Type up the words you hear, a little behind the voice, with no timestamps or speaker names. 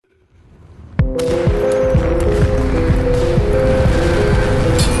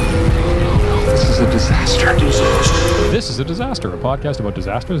a Disaster, a podcast about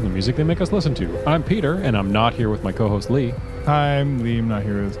disasters and the music they make us listen to. I'm Peter, and I'm not here with my co-host Lee. Hi, I'm Lee. I'm not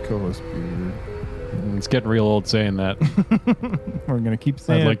here with co-host Peter. It's getting real old saying that. We're going to keep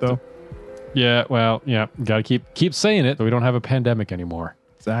saying it, though. Gotta keep saying it, so we don't have a pandemic anymore.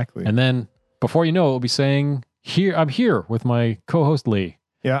 Exactly. And then, before you know it, we'll be saying, I'm here with my co-host Lee.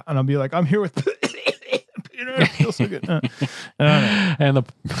 Yeah, and I'll be like, I'm here with Peter. It feels so good. And the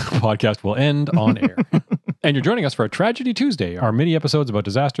podcast will end on air. And you're joining us for a Tragedy Tuesday, our mini episodes about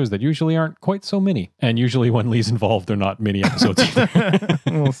disasters that usually aren't quite so mini. And usually when Lee's involved, they're not mini episodes either.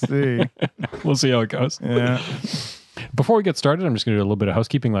 We'll see. We'll see how it goes. Yeah. Before we get started, I'm just going to do a little bit of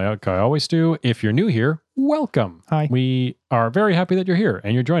housekeeping like I always do. If you're new here, welcome. Hi. We are very happy that you're here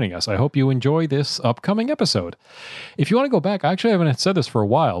and you're joining us. I hope you enjoy this upcoming episode. If you want to go back, I actually haven't said this for a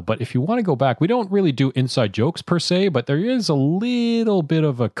while, but if you want to go back, we don't really do inside jokes per se, but there is a little bit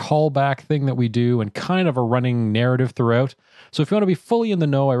of a callback thing that we do and kind of a running narrative throughout. So if you want to be fully in the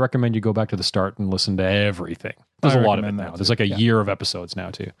know, I recommend you go back to the start and listen to everything. There's a lot of it now. There's like a year of episodes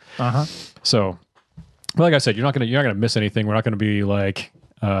now too. Uh-huh. So, like I said, you're not gonna miss anything. We're not gonna be like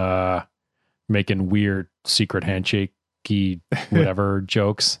making weird secret handshakey whatever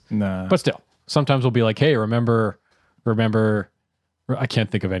jokes. Nah. But still, sometimes we'll be like, hey, remember. I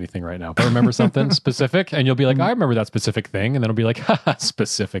can't think of anything right now, but remember something specific, and you'll be like, I remember that specific thing, and then it'll be like, haha,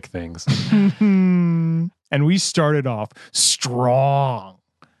 specific things. And we started off strong.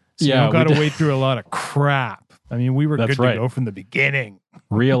 So you don't got to wade through a lot of crap. I mean, we were good to go from the beginning.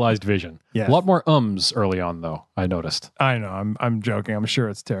 Realized vision. Yes. A lot more early on, though, I noticed. I know. I'm joking. I'm sure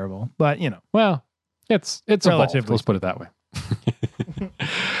it's terrible. But, you know. Well, it's relatively. Let's put it that way.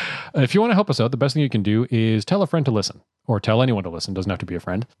 If you want to help us out, the best thing you can do is tell a friend to listen. Or tell anyone to listen. Doesn't have to be a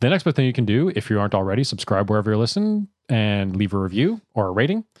friend. The next best thing you can do, if you aren't already, subscribe wherever you're listening and leave a review or a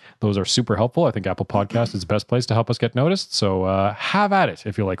rating. Those are super helpful. I think Apple Podcast is the best place to help us get noticed. So have at it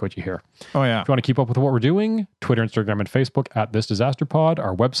if you like what you hear. Oh, yeah. If you want to keep up with what we're doing, Twitter, Instagram, and Facebook at This Disaster Pod.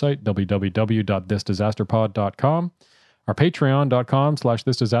 Our website, www.thisdisasterpod.com. Our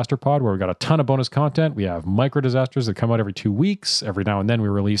patreon.com/thisdisasterpod, where we've got a ton of bonus content. We have micro disasters that come out every 2 weeks. Every now and then we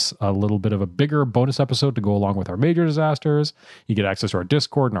release a little bit of a bigger bonus episode to go along with our major disasters. You get access to our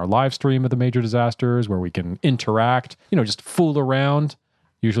Discord and our live stream of the major disasters where we can interact, just fool around.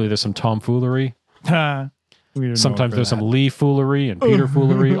 Usually there's some tomfoolery. Sometimes there's some Lee foolery and Peter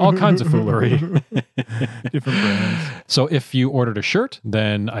foolery, all kinds of foolery. Different brands. So if you ordered a shirt,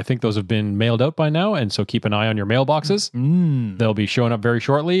 then I think those have been mailed out by now. And so keep an eye on your mailboxes. They'll be showing up very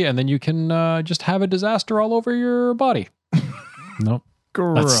shortly. And then you can just have a disaster all over your body. Nope.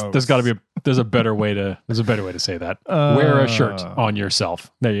 Gross. There's a better way to say that. Wear a shirt on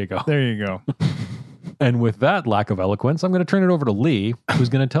yourself. There you go. There you go. And with that lack of eloquence, I'm going to turn it over to Lee, who's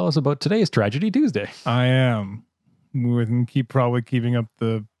going to tell us about today's Tragedy Tuesday. I am. We're going to probably keeping up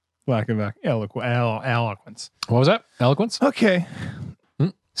the lack of eloquence. What was that? Eloquence? Okay.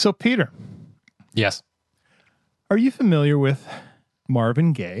 So, Peter. Yes. Are you familiar with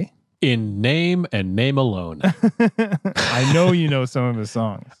Marvin Gaye? In name and name alone. I know you know some of his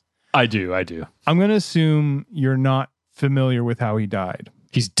songs. I do. I'm going to assume you're not familiar with how he died.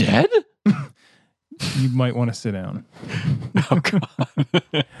 He's dead? You might want to sit down. Oh,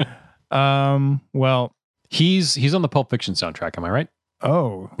 God. Well, he's on the Pulp Fiction soundtrack. Am I right?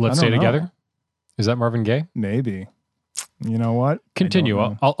 Oh, Let's Stay Together. Is that Marvin Gaye? Maybe. You know what? Continue.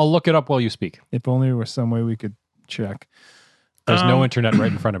 I'll look it up while you speak. If only there was some way we could check. There's no internet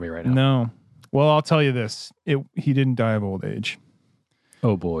right in front of me right now. No. Well, I'll tell you this. He didn't die of old age.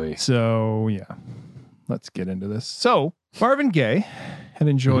 Oh, boy. So, yeah. Let's get into this. So, Marvin Gaye had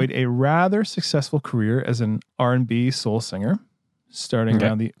enjoyed a rather successful career as an R&B soul singer, starting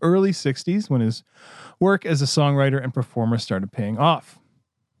around the early 60s when his work as a songwriter and performer started paying off.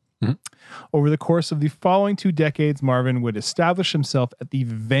 Over the course of the following 2 decades, Marvin would establish himself at the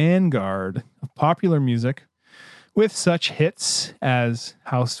vanguard of popular music with such hits as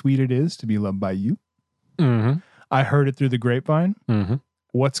How Sweet It Is to Be Loved by You, I Heard It Through the Grapevine,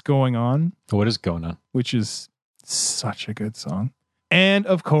 What's Going On? What is going on? Which is such a good song. And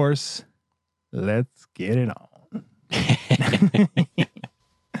of course, Let's Get It On.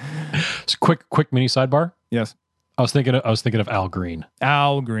 So quick mini sidebar. Yes. I was thinking of Al Green.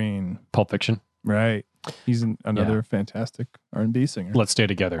 Al Green. Pulp Fiction. Right. He's another fantastic R&B singer. Let's Stay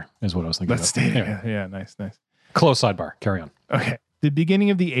Together is what I was thinking. Let's Stay Together. Yeah, nice. Close sidebar. Carry on. Okay. The beginning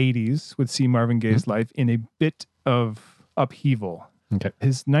of the 80s would see Marvin Gaye's life in a bit of upheaval. Okay.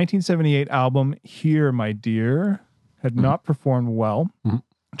 His 1978 album, Here, My Dear, had not performed well.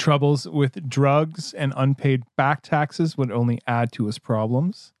 Troubles with drugs and unpaid back taxes would only add to his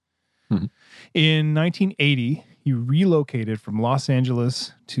problems. In 1980, he relocated from Los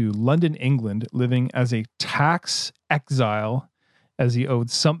Angeles to London, England, living as a tax exile as he owed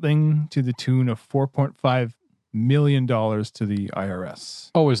something to the tune of $4.5 million to the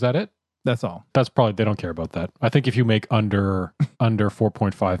IRS. Oh, is that it? That's all. That's probably, they don't care about that. I think if you make under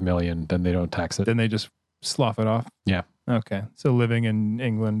 4.5 million, then they don't tax it. Then they just slough it off. Yeah. Okay. So living in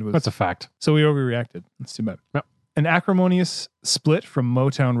England was... That's a fact. So we overreacted. That's too bad. Yep. An acrimonious split from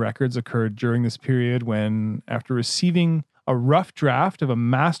Motown Records occurred during this period when, after receiving a rough draft of a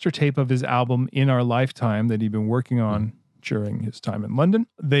master tape of his album In Our Lifetime that he'd been working on during his time in London,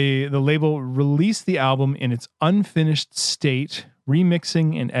 the label released the album in its unfinished state,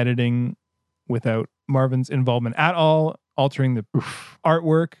 remixing and editing without Marvin's involvement at all, altering the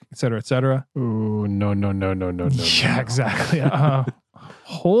artwork, etc., etc. Ooh, no. Yeah, exactly.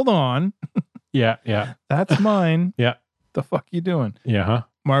 Hold on. Yeah. That's mine. Yeah. The fuck you doing? Yeah, huh?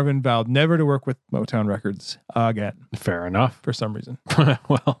 Marvin vowed never to work with Motown Records again Fair enough. for some reason.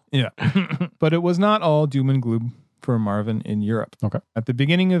 Well, Yeah. But it was not all doom and gloom for Marvin in Europe. okay. At the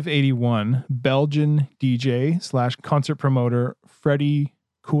beginning of 81, Belgian DJ/concert promoter Freddie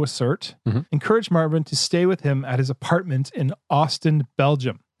Couissert encouraged Marvin to stay with him at his apartment in Ostend,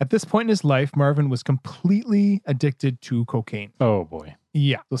 Belgium. At this point in his life, Marvin was completely addicted to cocaine. Oh, boy.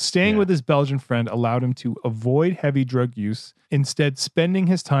 Yeah. So staying with his Belgian friend allowed him to avoid heavy drug use, instead spending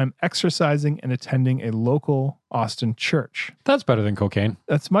his time exercising and attending a local Austin church. That's better than cocaine.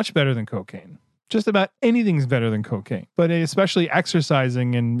 That's much better than cocaine. Just about anything's better than cocaine, but especially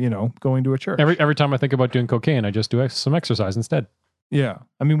exercising and, going to a church. Every time I think about doing cocaine, I just do some exercise instead. Yeah.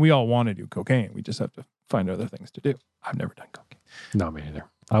 I mean, we all want to do cocaine. We just have to find other things to do. I've never done cocaine. No, me neither.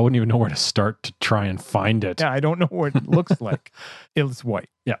 I wouldn't even know where to start to try and find it. Yeah, I don't know what it looks like. It's white.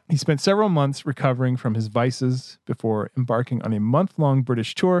 Yeah. He spent several months recovering from his vices before embarking on a month-long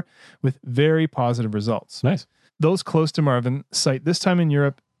British tour with very positive results. Nice. Those close to Marvin cite this time in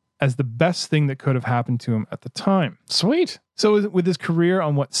Europe as the best thing that could have happened to him at the time. Sweet. So with his career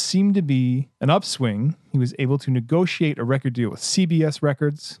on what seemed to be an upswing, he was able to negotiate a record deal with CBS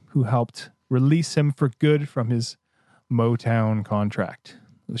Records, who helped release him for good from his Motown contract.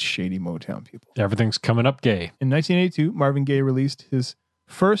 Those shady Motown people. Everything's coming up gay. In 1982, Marvin Gaye released his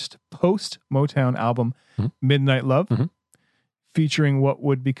first post-Motown album, Midnight Love, featuring what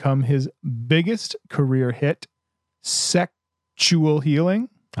would become his biggest career hit, Sexual Healing.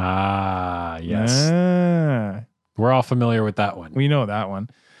 Ah, yes. Ah, We're all familiar with that one. we know that one.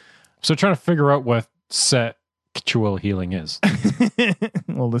 So trying to figure out what sexual healing is.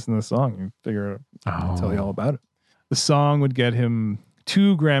 Well, listen to the song and figure out. I'll tell you all Oh. about it. The song would get him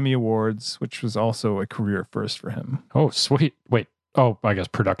 2 Grammy Awards, which was also a career first for him. Oh, sweet. Wait. Oh, I guess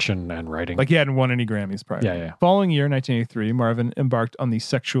production and writing. Like he hadn't won any Grammys prior. Yeah. Following year, 1983, Marvin embarked on the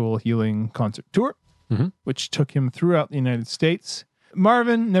Sexual Healing concert tour, which took him throughout the United States.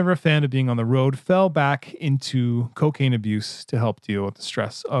 Marvin, never a fan of being on the road, fell back into cocaine abuse to help deal with the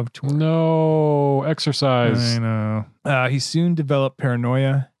stress of touring. No exercise. I know. He soon developed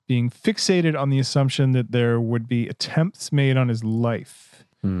paranoia, being fixated on the assumption that there would be attempts made on his life.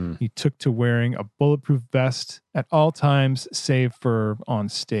 He took to wearing a bulletproof vest at all times, save for on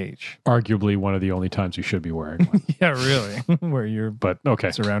stage. Arguably one of the only times you should be wearing one. Yeah, really. Where you're But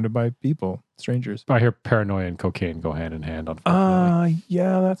okay. surrounded by people, strangers. I hear paranoia and cocaine go hand in hand, unfortunately.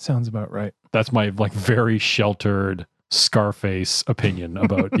 Yeah, that sounds about right. That's my very sheltered Scarface opinion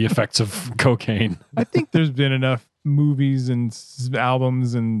about the effects of cocaine. I think there's been enough movies and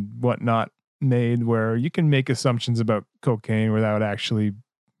albums and whatnot made where you can make assumptions about cocaine without actually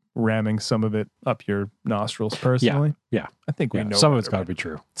ramming some of it up your nostrils personally. Yeah. I think we know Some of it's better, got to but be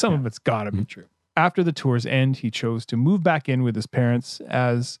true. some of it's got to be true. After the tour's end, he chose to move back in with his parents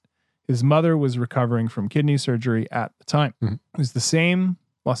as his mother was recovering from kidney surgery at the time. It was the same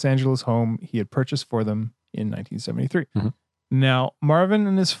Los Angeles home he had purchased for them in 1973. Now, Marvin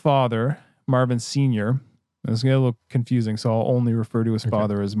and his father, Marvin Sr., it's going to get a little confusing, so I'll only refer to his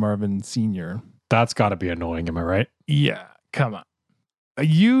father as Marvin Sr. That's got to be annoying. Am I right? Yeah, come on.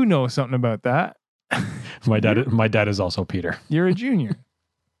 You know something about that. My dad is also Peter. You're a junior.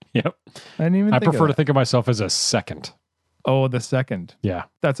 Yep. I didn't even I think prefer of to that. think of myself as a second. Oh, the second. Yeah.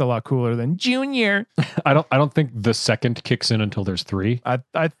 That's a lot cooler than junior. I don't think the second kicks in until there's 3. I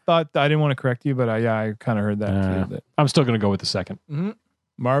thought, I didn't want to correct you, but I kind of heard that too. I'm still going to go with the second.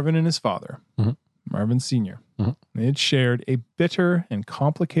 Marvin and his father, Marvin Sr., they had shared a bitter and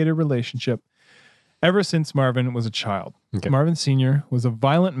complicated relationship ever since Marvin was a child. Okay. Marvin Sr. was a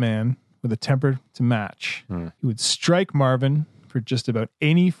violent man with a temper to match. He would strike Marvin for just about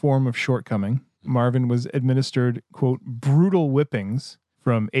any form of shortcoming. Marvin was administered, quote, brutal whippings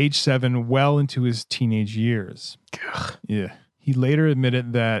from age 7 well into his teenage years. Ugh. Yeah. He later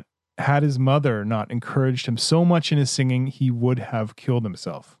admitted that had his mother not encouraged him so much in his singing, he would have killed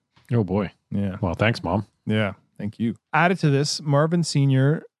himself. Oh boy. Yeah. Well, thanks, Mom. Yeah. Thank you. Added to this, Marvin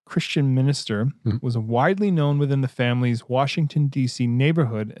Sr., Christian minister, was widely known within the family's Washington, D.C.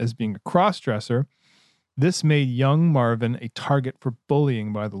 neighborhood as being a cross-dresser. This made young Marvin a target for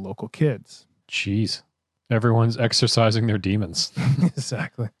bullying by the local kids. Jeez. Everyone's exercising their demons.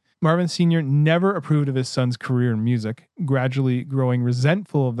 Exactly. Marvin Sr. never approved of his son's career in music, gradually growing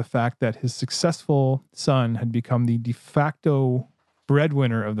resentful of the fact that his successful son had become the de facto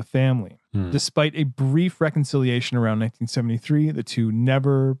breadwinner of the family. Despite a brief reconciliation around 1973, the two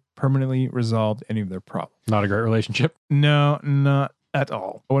never permanently resolved any of their problems. Not a great relationship. No, not at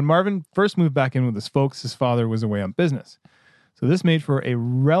all. When Marvin first moved back in with his folks, his father was away on business. So this made for a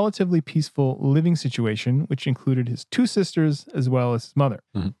relatively peaceful living situation, which included his 2 sisters as well as his mother.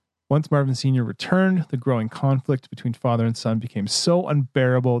 Once Marvin Sr. returned, the growing conflict between father and son became so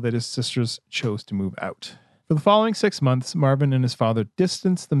unbearable that his sisters chose to move out. For the following 6 months, Marvin and his father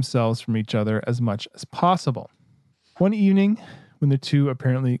distanced themselves from each other as much as possible. One evening, when the two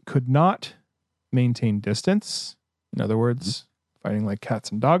apparently could not maintain distance, in other words, fighting like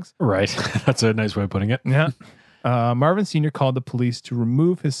cats and dogs. Right. That's a nice way of putting it. Yeah. Marvin Sr. called the police to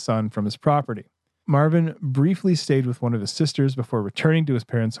remove his son from his property. Marvin briefly stayed with one of his sisters before returning to his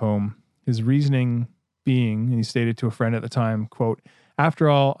parents' home. His reasoning being, and he stated to a friend at the time, quote, "After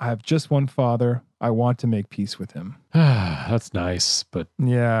all, I have just one father. I want to make peace with him." That's nice, but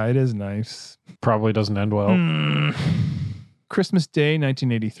Yeah, it is nice. probably doesn't end well. Christmas Day,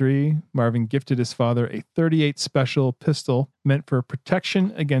 1983, Marvin gifted his father a .38 special pistol meant for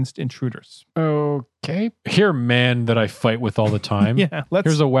protection against intruders. Okay. Here, man that I fight with all the time. Yeah,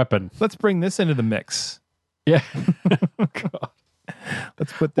 Here's a weapon. let's bring this into the mix. Yeah. God.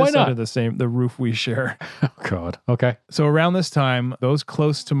 Let's put Why this not? under the roof we share. Oh, God. Okay. So around this time, those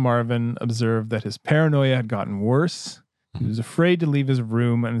close to Marvin observed that his paranoia had gotten worse. He was afraid to leave his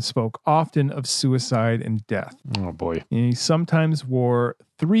room and spoke often of suicide and death. Oh, boy. And he sometimes wore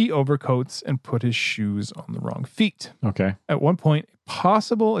 3 overcoats and put his shoes on the wrong feet. Okay. At one point, a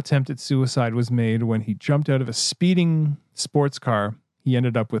possible attempt at suicide was made when he jumped out of a speeding sports car. He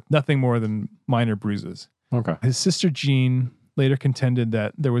ended up with nothing more than minor bruises. Okay. His sister Jean later contended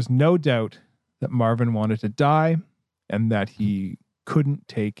that there was no doubt that Marvin wanted to die and that he couldn't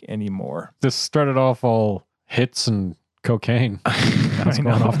take any more. This started off all hits and cocaine. That's I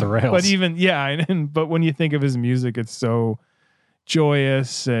going know. off the rails. But even, but when you think of his music, it's so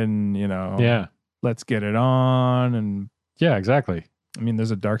joyous and, Yeah. let's get it on. And Yeah, exactly. I mean,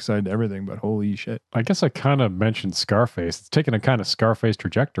 there's a dark side to everything, but holy shit. I guess I kind of mentioned Scarface. It's taken a kind of Scarface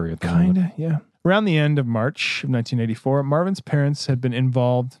trajectory at the moment. Kinda, yeah. Around the end of March of 1984, Marvin's parents had been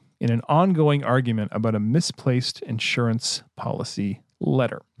involved in an ongoing argument about a misplaced insurance policy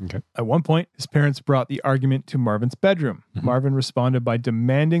letter. Okay. At one point, his parents brought the argument to Marvin's bedroom. Marvin responded by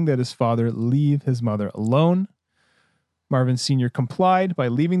demanding that his father leave his mother alone. Marvin Sr. complied by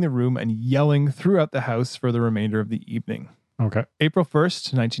leaving the room and yelling throughout the house for the remainder of the evening. Okay. April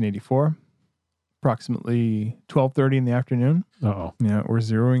 1st, 1984, approximately 12:30 in the afternoon. Uh-oh. Yeah, we're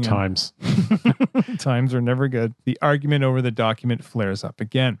zeroing in. Times. Times are never good. The argument over the document flares up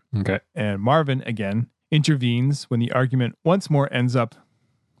again. Okay. And Marvin, again, intervenes when the argument once more ends up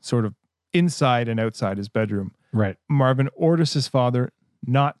sort of inside and outside his bedroom. Right. Marvin orders his father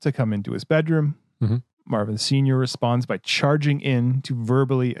not to come into his bedroom. Marvin Sr. responds by charging in to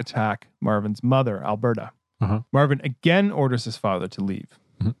verbally attack Marvin's mother, Alberta. Marvin again orders his father to leave.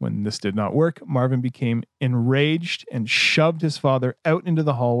 When this did not work, Marvin became enraged and shoved his father out into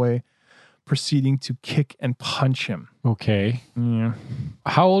the hallway, proceeding to kick and punch him. Okay. Yeah.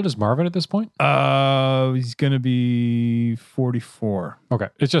 How old is Marvin at this point? He's going to be 44. Okay.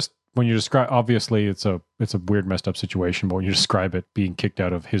 It's just when you describe, obviously it's a weird messed up situation, but when you describe it being kicked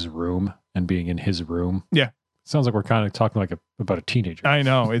out of his room and being in his room. Yeah. Sounds like we're kind of talking like about a teenager. I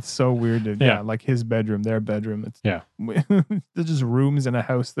know. It's so weird. Yeah. Like his bedroom, their bedroom. It's Yeah. They're just rooms in a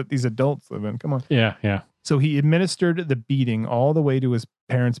house that these adults live in. Come on. Yeah. Yeah. So he administered the beating all the way to his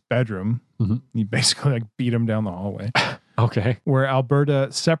parents' bedroom. He basically beat him down the hallway. Okay. Where Alberta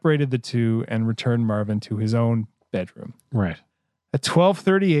separated the two and returned Marvin to his own bedroom. Right. At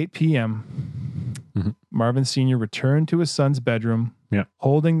 12:38 p.m., Marvin Sr. returned to his son's bedroom,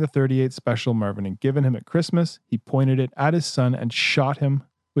 holding the .38 special Marvin had given him at Christmas. He pointed it at his son and shot him,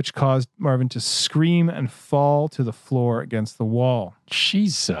 which caused Marvin to scream and fall to the floor against the wall.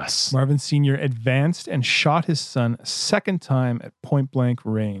 Jesus. Marvin Sr. advanced and shot his son a second time at point-blank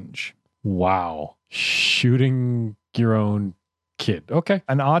range. Wow. Shooting your own kid. Okay.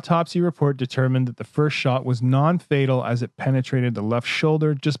 An autopsy report determined that the first shot was non-fatal as it penetrated the left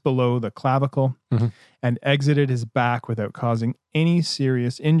shoulder just below the clavicle and exited his back without causing any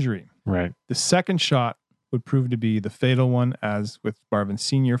serious injury. Right. The second shot would prove to be the fatal one, as with Marvin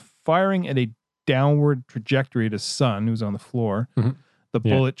Sr. firing at a downward trajectory at his son, who's on the floor. The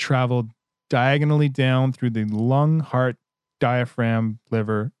bullet traveled diagonally down through the lung, heart, diaphragm,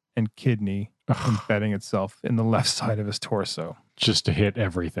 liver, and kidney, embedding itself in the left side of his torso. Just to hit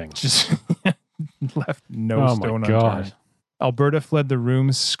everything. Just left no stone unturned. Alberta fled the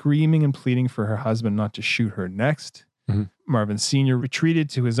room, screaming and pleading for her husband not to shoot her next. Marvin Sr. retreated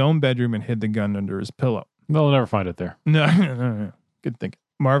to his own bedroom and hid the gun under his pillow. They'll never find it there. No. Good thinking.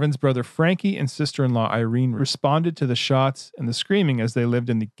 Marvin's brother Frankie and sister-in-law Irene responded to the shots and the screaming as they lived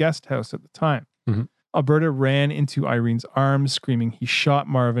in the guest house at the time. Alberta ran into Irene's arms, screaming, "He shot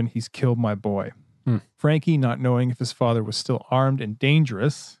Marvin. He's killed my boy." Frankie, not knowing if his father was still armed and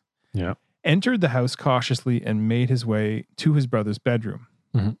dangerous, entered the house cautiously and made his way to his brother's bedroom.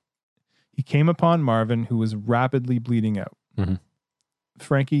 He came upon Marvin, who was rapidly bleeding out.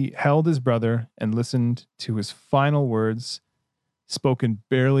 Frankie held his brother and listened to his final words, spoken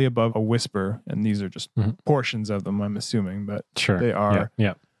barely above a whisper, and these are just portions of them, I'm assuming, but they are.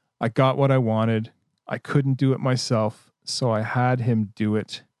 I got what I wanted. I couldn't do it myself, so I had him do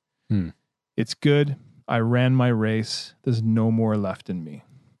it. It's good. I ran my race. There's no more left in me.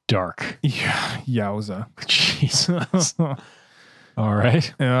 Dark. Yeah, yowza. Jesus. All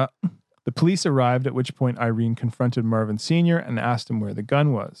right. Yeah. The police arrived, at which point Irene confronted Marvin Sr. and asked him where the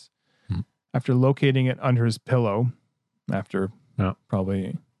gun was. After locating it under his pillow, after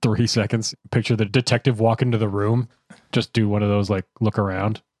probably 3 seconds, picture the detective walk into the room, just do one of those, like, look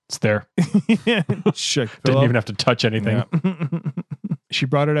around. It's there. Didn't even have to touch anything. She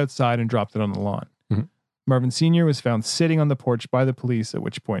brought it outside and dropped it on the lawn. Marvin Sr. was found sitting on the porch by the police, at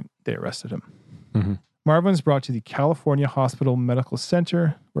which point they arrested him. Marvin was brought to the California Hospital Medical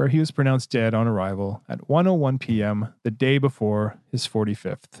Center, where he was pronounced dead on arrival at 1:01 p.m. the day before his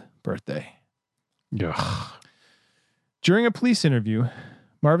 45th birthday. During a police interview,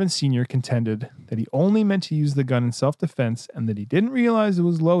 Marvin Sr. contended that he only meant to use the gun in self-defense and that he didn't realize it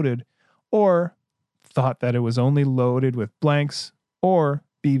was loaded or thought that it was only loaded with blanks or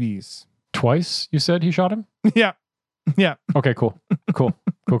BBs. Twice, you said he shot him? Yeah. Okay, cool.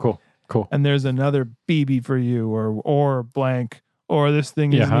 And there's another BB for you or blank, or this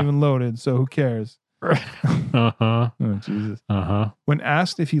thing isn't even loaded, so who cares? Oh, Jesus. When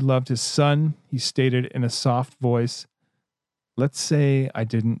asked if he loved his son, he stated in a soft voice, "Let's say I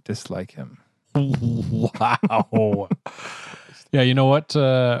didn't dislike him." Wow. Yeah, you know what?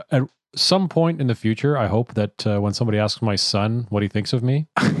 At some point in the future, I hope that when somebody asks my son what he thinks of me,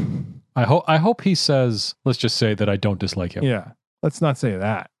 I hope he says, let's just say that I don't dislike him. Yeah, let's not say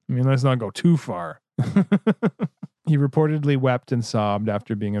that. I mean, let's not go too far. He reportedly wept and sobbed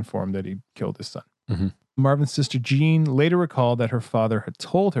after being informed that he killed his son. Marvin's sister Jean later recalled that her father had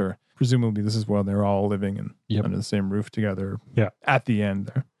told her, presumably this is while they're all living under the same roof together at the end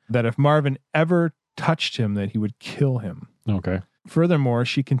there, that if Marvin ever touched him, that he would kill him. Okay. Furthermore,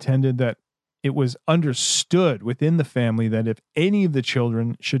 she contended that it was understood within the family that if any of the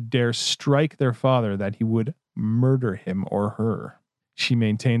children should dare strike their father, that he would murder him or her. She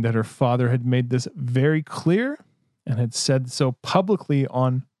maintained that her father had made this very clear and had said so publicly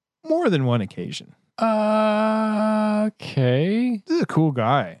on more than one occasion. Okay. This is a cool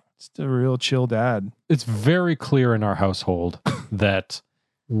guy. Just a real chill dad. It's very clear in our household that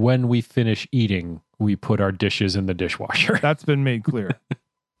when we finish eating, we put our dishes in the dishwasher. That's been made clear.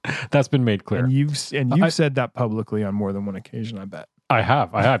 That's been made clear. And you've said that publicly on more than one occasion, I bet. I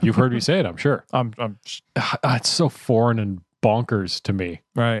have. You've heard me say it, I'm sure. It's so foreign and bonkers to me.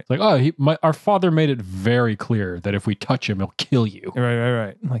 Right. Like, our father made it very clear that if we touch him, he'll kill you.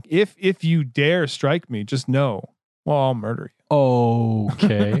 Right. Like, if you dare strike me, just know, well, I'll murder you.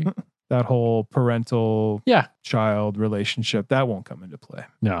 Okay. That whole parental child relationship, that won't come into play.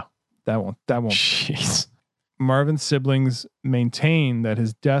 No. That won't. Jeez. Marvin's siblings maintain that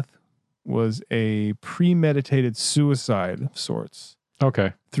his death was a premeditated suicide of sorts.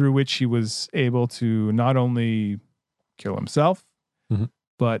 Okay. Through which he was able to not only kill himself,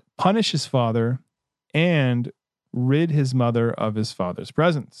 but punish his father and rid his mother of his father's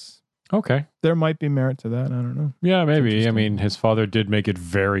presence. Okay. There might be merit to that. I don't know. Yeah, maybe. I mean, his father did make it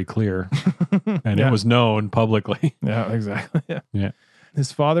very clear and it was known publicly. Yeah, exactly. Yeah.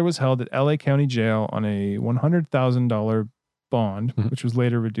 His father was held at LA County Jail on a $100,000 bond, which was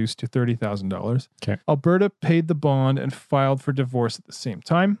later reduced to $30,000. Okay. Alberta paid the bond and filed for divorce at the same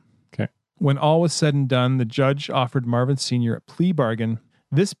time. Okay. When all was said and done, the judge offered Marvin Sr. a plea bargain,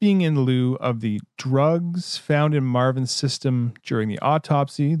 this being in lieu of the drugs found in Marvin's system during the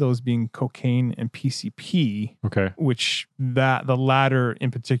autopsy, those being cocaine and PCP, Okay. which the latter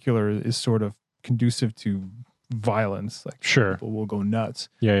in particular is sort of conducive to violence. Like Sure. people will go nuts.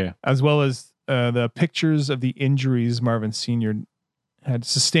 Yeah. As well as the pictures of the injuries Marvin Sr. had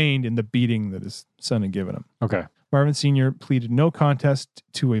sustained in the beating that his son had given him. Okay. Marvin Sr. pleaded no contest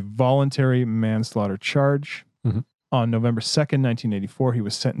to a voluntary manslaughter charge. Mhm. On November 2nd, 1984, he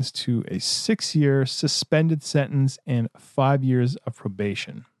was sentenced to a 6-year suspended sentence and 5 years of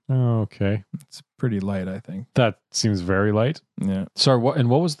probation. Okay. It's pretty light, I think. That seems very light. Yeah. Sorry, what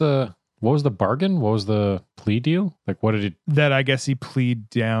was the bargain? What was the plea deal? Like, what did it? That I guess he pleaded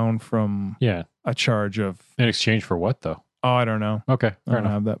down from Yeah. a charge of, In exchange for what, though? I don't know. Okay. I Fair don't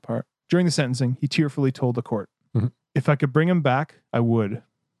enough. have that part. During the sentencing, he tearfully told the court, Mhm. if I could bring him back, I would.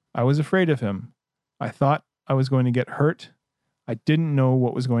 I was afraid of him. I thought I was going to get hurt. I didn't know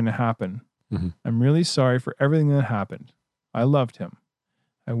what was going to happen. Mhm. I'm really sorry for everything that happened. I loved him.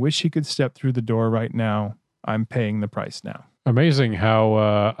 I wish he could step through the door right now. I'm paying the price now. Amazing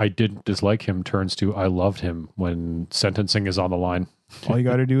how I didn't dislike him turns to I loved him when sentencing is on the line. All you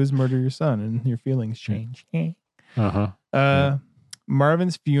got to do is murder your son and your feelings change. Uh-huh.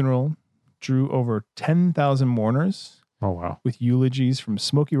 Marvin's funeral drew over 10,000 mourners Oh, wow. with eulogies from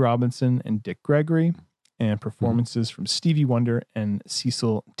Smokey Robinson and Dick Gregory and performances from Stevie Wonder and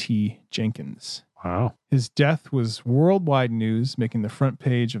Cecil T. Jenkins. Wow. His death was worldwide news, making the front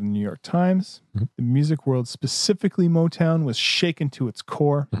page of the New York Times. Mhm. The music world, specifically Motown, was shaken to its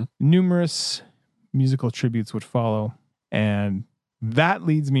core. Mhm. Numerous musical tributes would follow. And that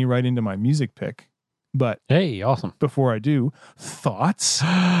leads me right into my music pick. But Hey, awesome. before I do, thoughts?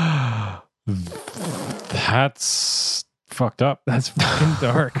 That's fucked up. That's fucking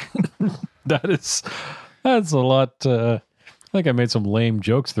dark. That's a lot. I think I made some lame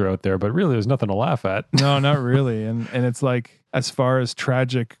jokes throughout there, but really there's nothing to laugh at. No, not really. And it's like, as far as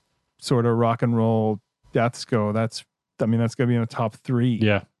tragic sort of rock and roll deaths go, that's going to be in the top 3.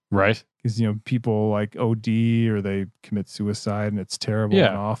 Yeah. Right. Because, people like OD or they commit suicide and it's terrible Yeah.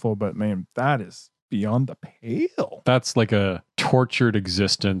 and awful. But man, that is beyond the pale. That's like a tortured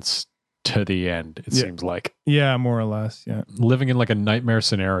existence to the end, it Yeah. seems like. Yeah, more or less. Yeah. Living in like a nightmare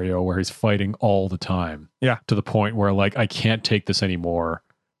scenario where he's fighting all the time. Yeah. To the point where like, I can't take this anymore.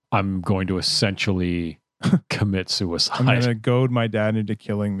 I'm going to essentially commit suicide. I'm going to goad my dad into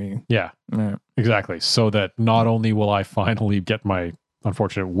killing me. Yeah, Yeah. exactly. So that not only will I finally get my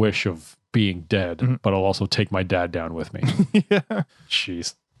unfortunate wish of being dead, Mhm. but I'll also take my dad down with me. Yeah.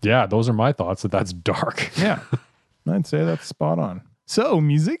 Jeez. Yeah, those are my thoughts. That's dark. Yeah. I'd say that's spot on. So,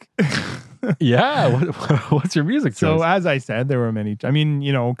 music. Yeah. What's your music choice? So, as I said, there were many. I mean,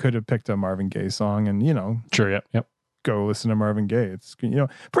 could have picked a Marvin Gaye song and, Sure. Yep. go listen to Marvin Gaye. It's,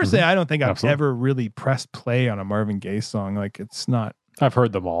 personally, I don't think I've Absolutely. ever really pressed play on a Marvin Gaye song. Like, it's not I've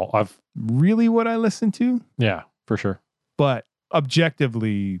heard them all. really what I listen to, Yeah, for sure. but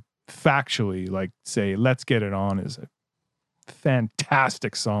objectively, factually, like, say, Let's Get It On is a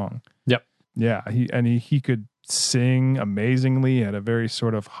fantastic song. Yep. Yeah. He could sing amazingly. He had a very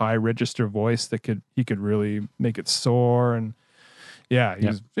sort of high register voice that he could really make it soar. And yeah, he Yep.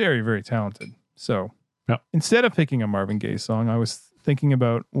 was very, very talented. So Yep. instead of picking a Marvin Gaye song, I was thinking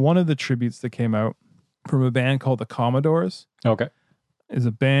about one of the tributes that came out from a band called the Commodores. Okay. Is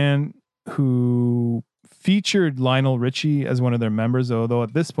a band who featured Lionel Richie as one of their members, although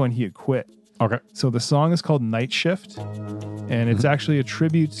at this point he had quit. Okay. So the song is called Night Shift, and it's actually a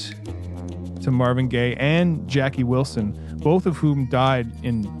tribute to Marvin Gaye and Jackie Wilson, both of whom died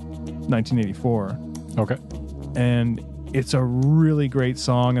in 1984. Okay. And it's a really great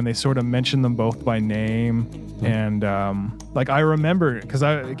song, and they sort of mention them both by name. And like I remember, because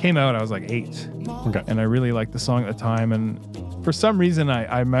it came out, I was like 8. Okay. And I really liked the song at the time. And for some reason,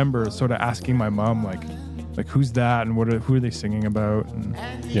 I remember sort of asking my mom, like who's that, and who are they singing about? And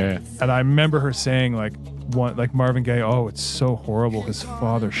Yeah. I remember her saying like Marvin Gaye, oh, it's so horrible. His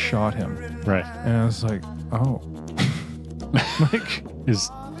father shot him. Right. And I was like, oh, like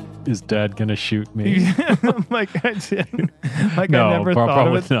Is dad gonna shoot me? like I did, like No, I never thought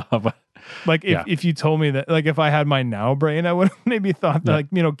probably of it. not. But Like Yeah. if you told me that, like if I had my now brain, I would have maybe thought that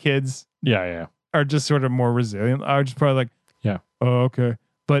like kids yeah. are just sort of more resilient. I was just probably like, Yeah. oh, okay.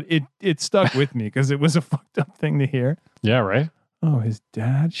 But it stuck with me because it was a fucked up thing to hear. Yeah. Right. Oh, his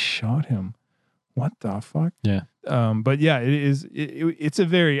dad shot him. What the fuck? Yeah. But yeah, it's a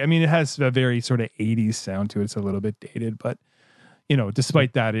very, I mean, it has a very sort of 80s sound to it. It's a little bit dated, but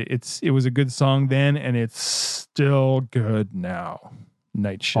despite that, it was a good song then, and it's still good now.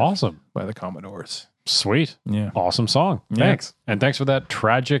 Night Shift Awesome. by the Commodores. Sweet. Yeah. Awesome song. Yeah. Thanks. And thanks for that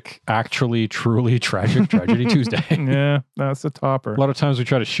tragic, actually, truly tragic Tragedy Tuesday. Yeah, that's a topper. A lot of times we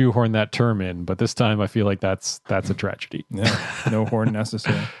try to shoehorn that term in, but this time I feel like that's a tragedy. Yeah, no horn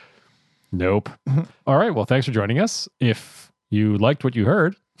necessary. Nope. All right. Well, thanks for joining us. If you liked what you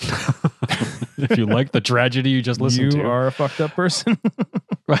heard, if you liked the tragedy you just listened to, You are a fucked up person.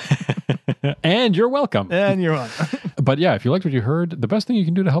 and you're welcome. And you're on. But yeah, if you liked what you heard, the best thing you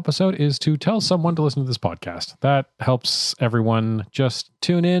can do to help us out is to tell someone to listen to this podcast. That helps everyone just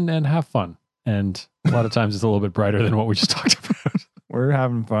tune in and have fun. And a lot of times it's a little bit brighter than what we just talked about. We're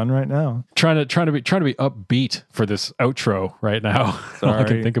having fun right now. Trying to be upbeat for this outro right now. All I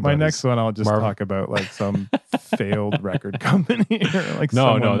can think about My next one, I'll just talk about like some failed record company or like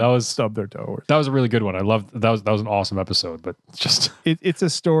no, that was stubbed their toe. Or that was a really good one. I loved that was an awesome episode. But it's just it's a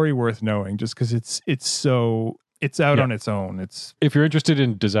story worth knowing just because it's out on its own. It's if you're interested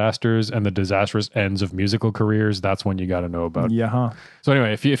in disasters and the disastrous ends of musical careers, that's one you got to know about. Yeah. So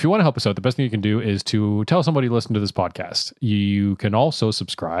anyway, if you want to help us out, the best thing you can do is to tell somebody to listen to this podcast. You can also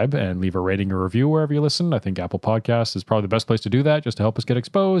subscribe and leave a rating or review wherever you listen. I think Apple Podcasts is probably the best place to do that, just to help us get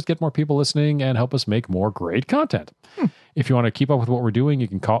exposed, get more people listening, and help us make more great content. If you want to keep up with what we're doing, you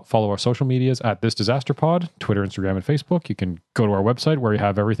can follow our social medias at This Disaster Pod, Twitter, Instagram, and Facebook. You can go to our website where you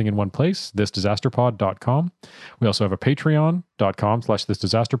have everything in one place, thisdisasterpod.com. We also have a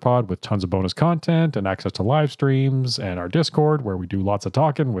patreon.com/thisdisasterpod with tons of bonus content and access to live streams and our Discord where we do lots of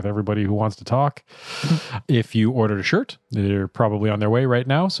talking with everybody who wants to talk. If you ordered a shirt, they're probably on their way right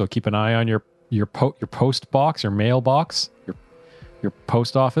now. So keep an eye on your post box, your mail box, your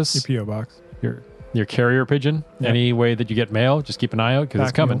post office, Your P.O. box. your carrier pigeon. Yep. Any way that you get mail, just keep an eye out because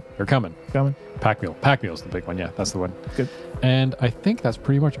it's coming. They're coming. Pack Mule. Pack Mule's the big one. Yeah, that's the one. Good. And I think that's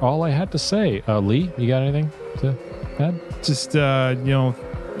pretty much all I had to say. Lee, you got anything to add? Just,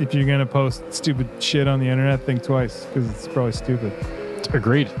 if you're going to post stupid shit on the internet, think twice because it's probably stupid.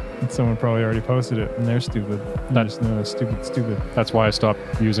 Agreed. And someone probably already posted it and they're stupid. I just know it's stupid. That's why I stopped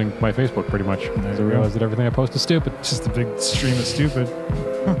using my Facebook pretty much. Because I realized that everything I post is stupid. It's just a big stream of stupid.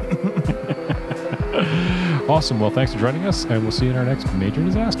 Awesome. Well, thanks for joining us, and we'll see you in our next major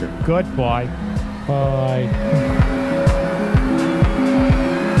disaster. Goodbye. Bye.